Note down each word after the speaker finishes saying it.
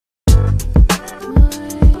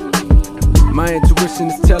My intuition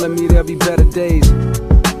is telling me there'll be better days.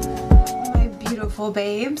 My beautiful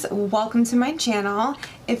babes, welcome to my channel.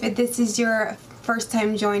 If this is your first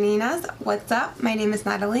time joining us, what's up? My name is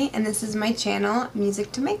Natalie and this is my channel,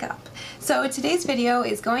 Music to Makeup. So today's video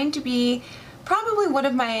is going to be probably one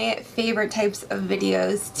of my favorite types of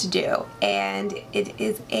videos to do, and it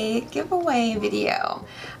is a giveaway video.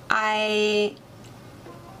 I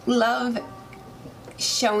love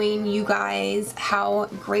showing you guys how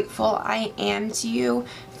grateful I am to you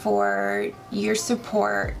for your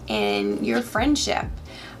support and your friendship.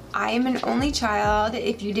 I am an only child,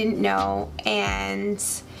 if you didn't know, and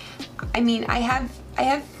I mean, I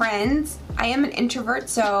have friends. I am an introvert,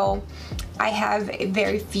 so I have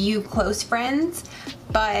very few close friends,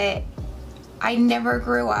 but I never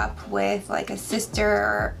grew up with like a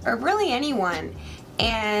sister or really anyone,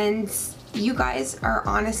 and you guys are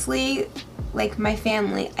honestly like my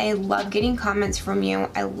family. I love getting comments from you.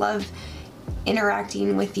 I love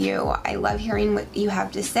interacting with you. I love hearing what you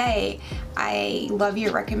have to say. I love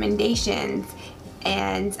your recommendations,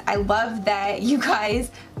 and I love that you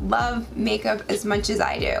guys love makeup as much as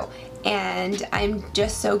I do, and I'm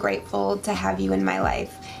just so grateful to have you in my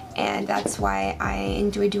life, and that's why I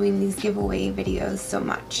enjoy doing these giveaway videos so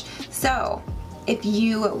much. So if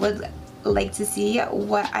you would like to see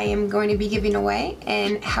what I am going to be giving away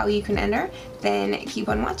and how you can enter, then keep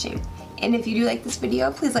on watching. And if you do like this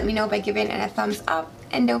video, please let me know by giving it a thumbs up,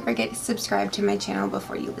 and don't forget to subscribe to my channel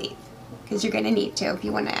before you leave, because you're gonna need to if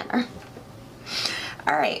you want to enter.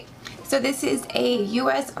 Alright, so this is a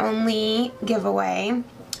US only giveaway.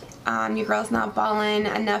 Your girl's not ballin'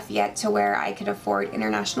 enough yet to where I could afford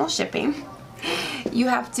international shipping. You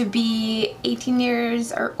have to be 18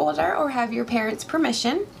 years or older or have your parents'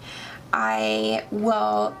 permission. I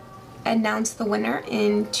will announce the winner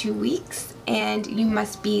in 2 weeks, and you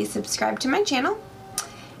must be subscribed to my channel.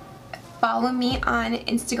 Follow me on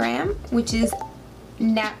Instagram, which is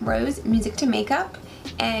natrose_music2makeup,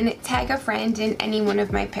 and tag a friend in any one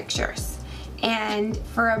of my pictures. And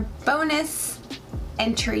for a bonus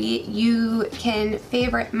entry, you can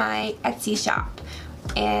favorite my Etsy shop,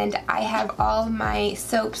 and I have all my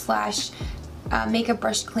soap / makeup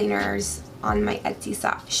brush cleaners on my Etsy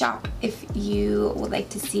shop if you would like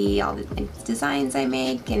to see all the designs I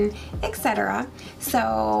make and etc.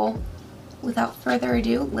 So without further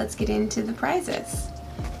ado, let's get into the prizes.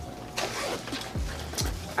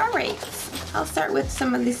 Alright, I'll start with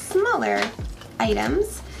some of the smaller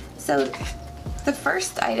items. So the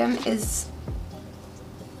first item is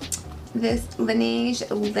this LANEIGE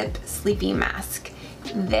Lip Sleeping Mask.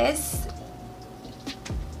 This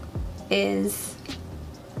is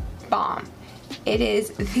bomb. It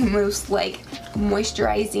is the most like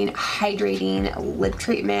moisturizing, hydrating lip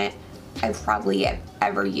treatment I've probably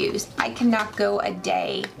ever used. I cannot go a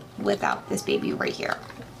day without this baby right here.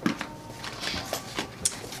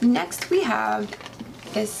 Next we have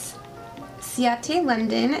this CIATE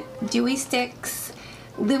London Dewy STIX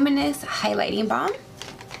Luminous Highlighting Balm.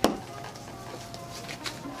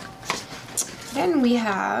 Then we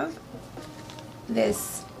have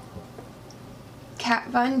this Kat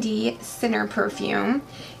Von D Sinner perfume,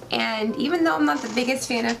 and even though I'm not the biggest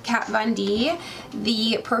fan of Kat Von D,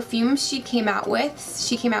 the perfumes she came out with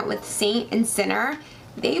Saint and Sinner,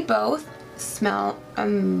 they both smell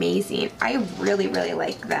amazing. I really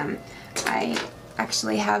like them. I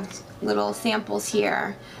actually have little samples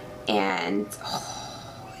here, and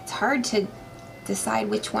it's hard to decide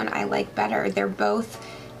which one I like better. They're both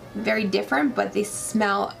very different, but they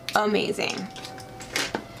smell amazing.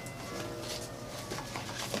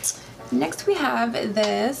 Next we have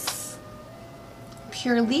this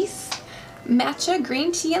PURLISSE Matcha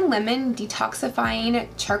Green Tea and Lemon Detoxifying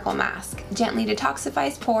Charcoal Mask. Gently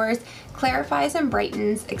detoxifies pores, clarifies and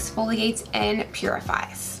brightens, exfoliates and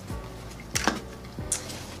purifies.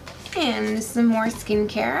 And some more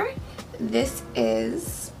skincare. This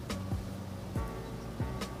is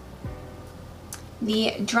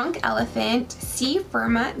the Drunk Elephant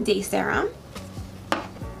FIRMA Day Serum.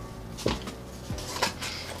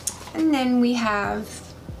 And then we have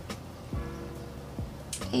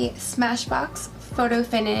a SMASHBOX Photo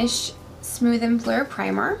Finish Smooth and Blur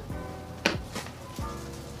Primer.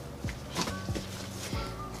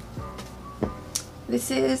 This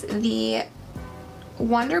is the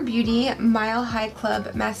Wander Beauty Mile High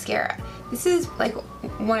Club Mascara. This is like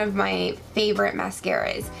one of my favorite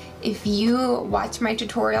mascaras. If you watch my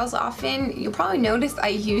tutorials often, you'll probably notice I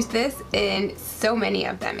use this in so many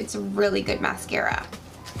of them. It's a really good mascara.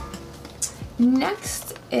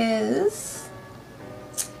 Next is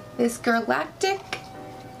this GIRLACTIK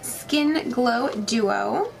Skin Glow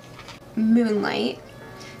Duo Moonlight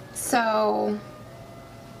So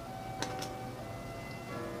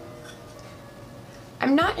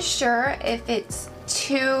I'm not sure if it's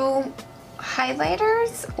two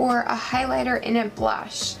highlighters or a highlighter in a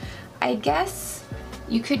blush. I guess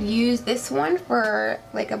you could use this one for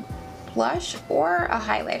like a blush or a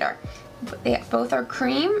highlighter. They both are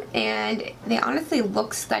cream and they honestly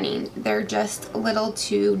look stunning. They're just a little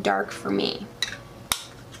too dark for me.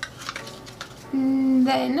 And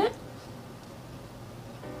then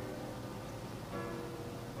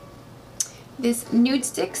this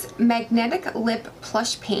NUDESTIX Magnetic Lip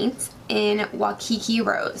Plush Paint in Waikiki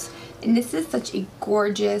Rose. And this is such a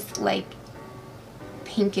gorgeous, like,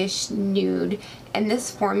 pinkish nude. And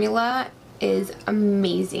this formula is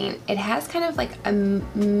amazing. It has kind of like a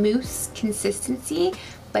mousse consistency,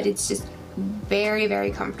 but it's just very,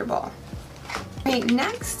 very comfortable. Right,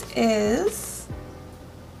 next is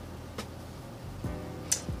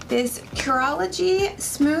this CUROLOGY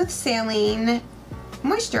Smooth Sailing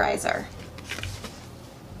Moisturizer.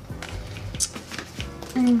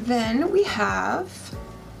 And then we have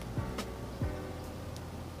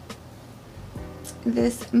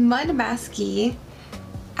this MUDMASKY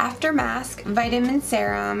After Mask Vitamin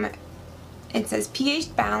Serum. It says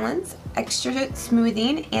pH balance, extra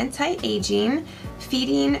smoothing, anti-aging,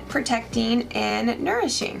 feeding, protecting, and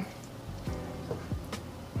nourishing.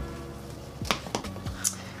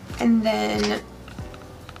 And then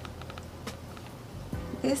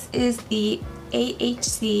this is the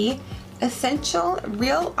AHC Essential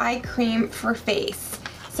Real Eye Cream for Face.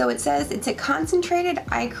 So it says it's a concentrated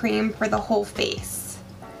eye cream for the whole face.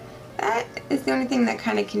 That is the only thing that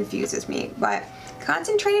kind of confuses me, but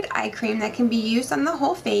concentrated eye cream that can be used on the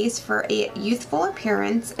whole face for a youthful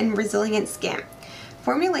appearance and resilient skin.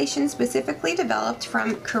 Formulation specifically developed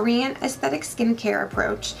from Korean aesthetic skincare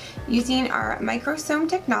approach using our microsome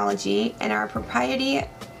technology and our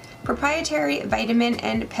proprietary vitamin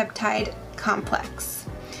and peptide complex.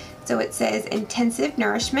 So it says intensive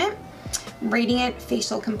nourishment, radiant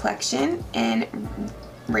facial complexion, and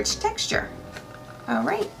rich texture. All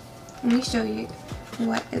right, let me show you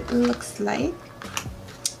what it looks like.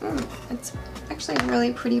 It's actually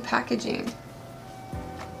really pretty packaging.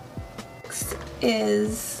 Next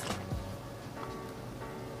is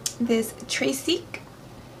this Tracy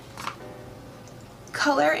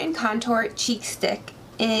Color and Contour Cheek Stick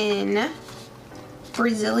in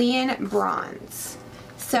Brazilian Bronze.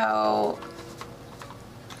 So,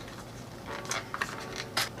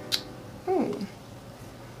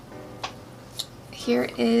 here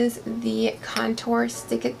is the contour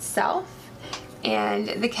stick itself, and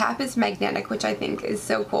the cap is magnetic, which I think is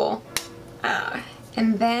so cool.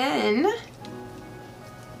 And then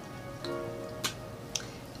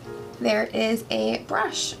there is a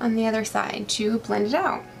brush on the other side to blend it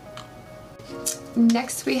out.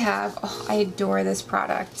 Next we have, oh, I adore this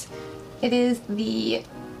product. It is the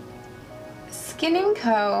Skin &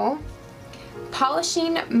 Co.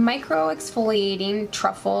 Polishing Micro Exfoliating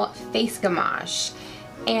Truffle Face Gamache.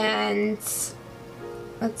 And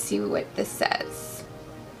let's see what this says.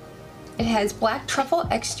 It has black truffle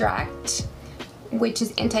extract, which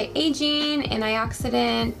is anti-aging,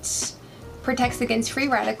 antioxidant, protects against free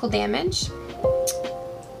radical damage.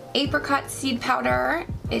 Apricot seed powder,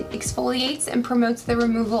 it exfoliates and promotes the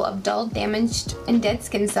removal of dull, damaged, and dead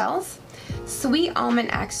skin cells. Sweet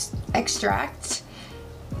almond extract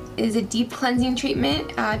is a deep cleansing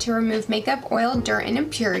treatment to remove makeup, oil, dirt, and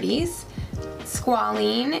impurities.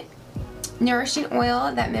 Squalene, nourishing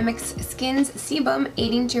oil that mimics skin's sebum,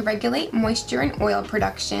 aiding to regulate moisture and oil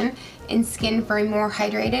production in skin for a more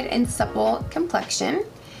hydrated and supple complexion.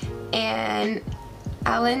 And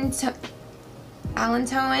allantoin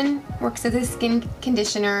works as a skin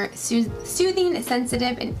conditioner, soothing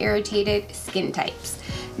sensitive and irritated skin types.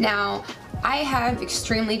 Now, I have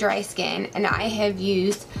extremely dry skin, and I have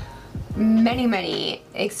used many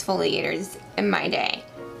exfoliators in my day,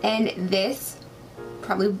 and this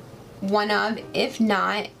probably one of, if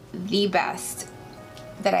not the best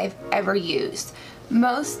that I've ever used.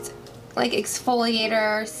 Most like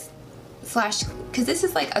exfoliators slash, because this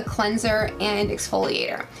is like a cleanser and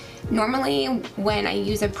exfoliator. Normally when I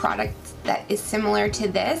use a product that is similar to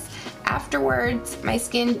this, afterwards my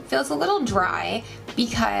skin feels a little dry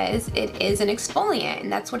because it is an exfoliant,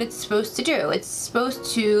 and that's what it's supposed to do. It's supposed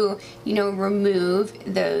to, you know, remove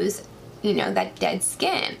those, you know, that dead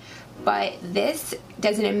skin. But this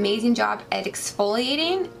does an amazing job at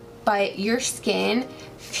exfoliating, but your skin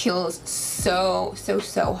feels so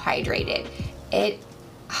hydrated.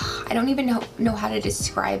 I don't even know how to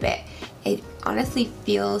describe it. It honestly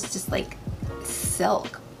feels just like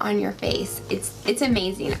silk on your face. It's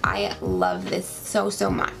amazing. I love this so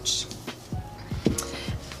much.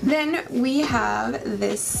 Then we have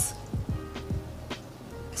this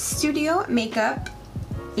Studio Makeup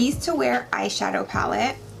Ease to Wear eyeshadow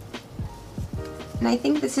palette. And I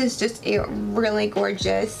think this is just a really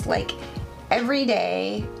gorgeous, like,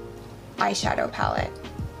 everyday eyeshadow palette.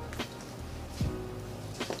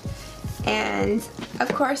 And of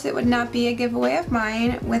course it would not be a giveaway of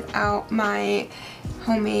mine without my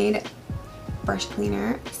homemade brush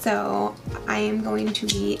cleaner. So I am going to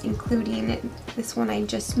be including this one I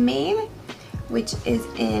just made, which is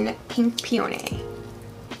in Pink Peony.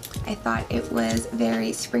 I thought it was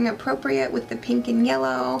very spring appropriate with the pink and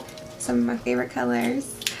yellow, some of my favorite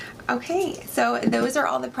colors. Okay, so those are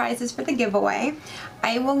all the prizes for the giveaway.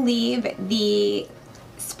 I will leave the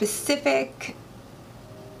specific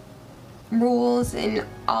rules and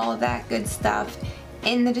all of that good stuff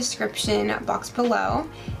in the description box below.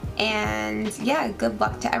 And yeah, good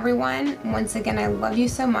luck to everyone. Once again, I love you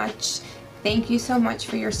so much. Thank you so much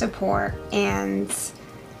for your support, and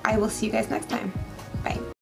I will see you guys next time. Bye.